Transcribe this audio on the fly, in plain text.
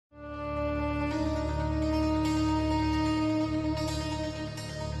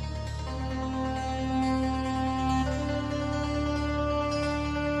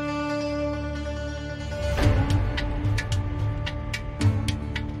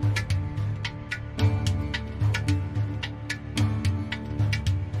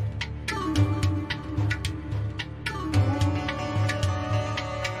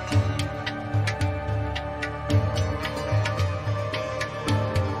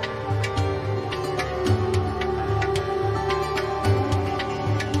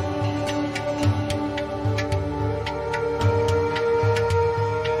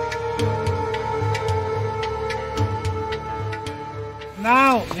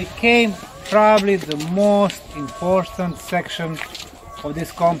became probably the most important section of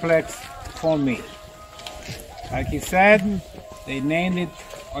this complex for me. Like he said, they named it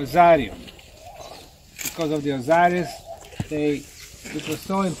Osirion. Because of the Osiris, it was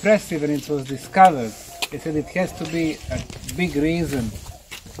so impressive when it was discovered. They said it has to be a big reason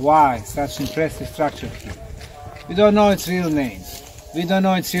why such impressive structure here. We don't know its real names. We don't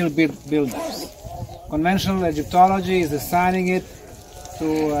know its real builders. Conventional Egyptology is assigning it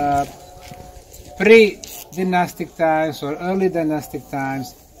to pre-dynastic times or early dynastic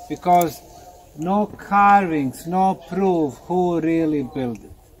times because no carvings, no proof who really built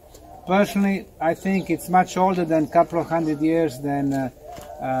it. Personally, I think it's much older than a couple of hundred years than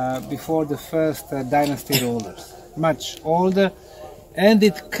before the first dynasty rulers. Much older, and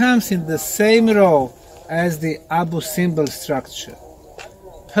it comes in the same row as the Abu Simbel structure.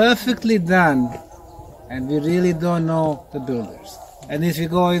 Perfectly done, and we really don't know the builders. And if you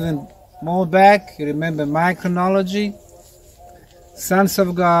go even more back, you remember my chronology, sons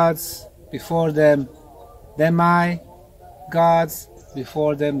of gods, before them demi-gods,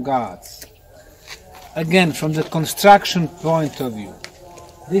 before them gods. Again, from the construction point of view,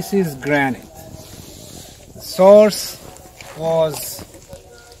 this is granite. The source was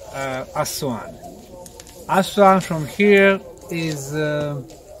Aswan. Aswan from here is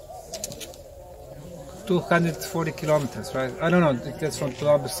 240 kilometers, right? I don't know, that's from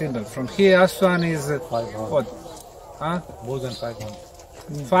Abu Simbel. From here, Aswan is what? Huh? More than 500.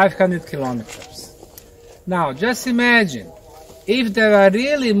 500 kilometers. Now, just imagine, if they were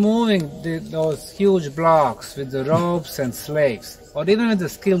really moving those huge blocks with the ropes and slaves, or even with the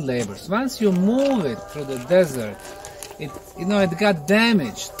skilled laborers, once you move it through the desert, it got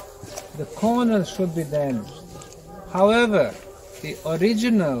damaged. The corners should be damaged. However, the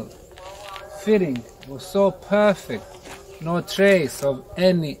original fitting was so perfect, no trace of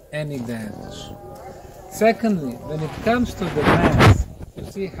any damage. Secondly, when it comes to the mass, you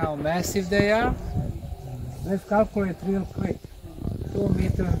see how massive they are? Let's calculate real quick. 2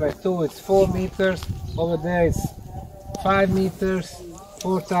 meters by 2, it's 4 meters. Over there it's 5 meters.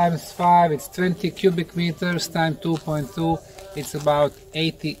 4 times 5, it's 20 cubic meters times 2.2. It's about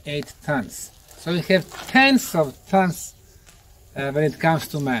 88 tons. So we have tens of tons when it comes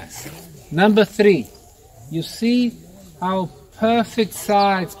to mass. Number 3, you see how perfect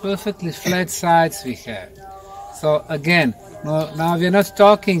sides, perfectly flat sides we have. So again, now we're not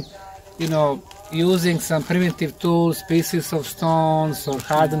talking, using some primitive tools, pieces of stones or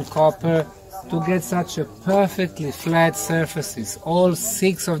hardened copper to get such a perfectly flat surfaces. All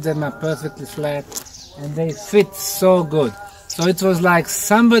 6 of them are perfectly flat and they fit so good. So it was like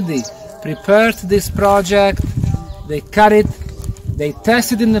somebody prepared this project, they cut it, they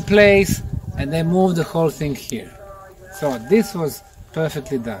tested in the place, and they moved the whole thing here. So this was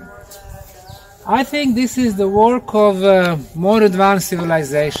perfectly done. I think this is the work of more advanced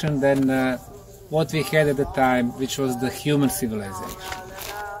civilization than what we had at the time, which was the human civilization.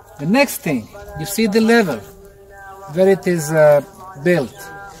 The next thing, you see the level where it is built,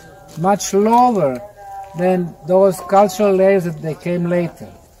 much lower than those cultural layers that they came later.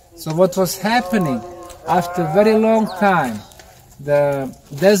 So what was happening, after a very long time, the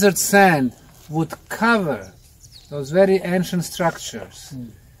desert sand would cover those very ancient structures.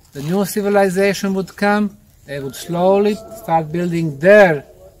 The new civilization would come, they would slowly start building their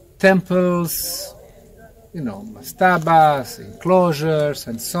temples, mastabas, enclosures,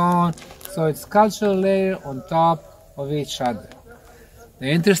 and so on. So it's cultural layer on top of each other. The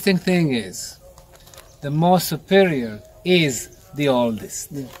interesting thing is, the most superior is the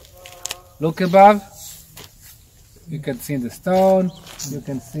oldest. Look above, you can see the stone, you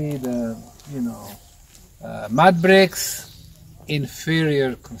can see the, mud bricks,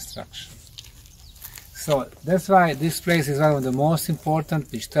 inferior construction. So that's why this place is one of the most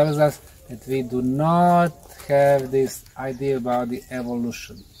important, which tells us that we do not have this idea about the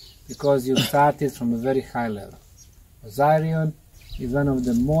evolution, because you started from a very high level. Osirion is one of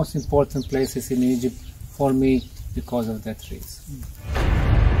the most important places in Egypt for me because of that reason.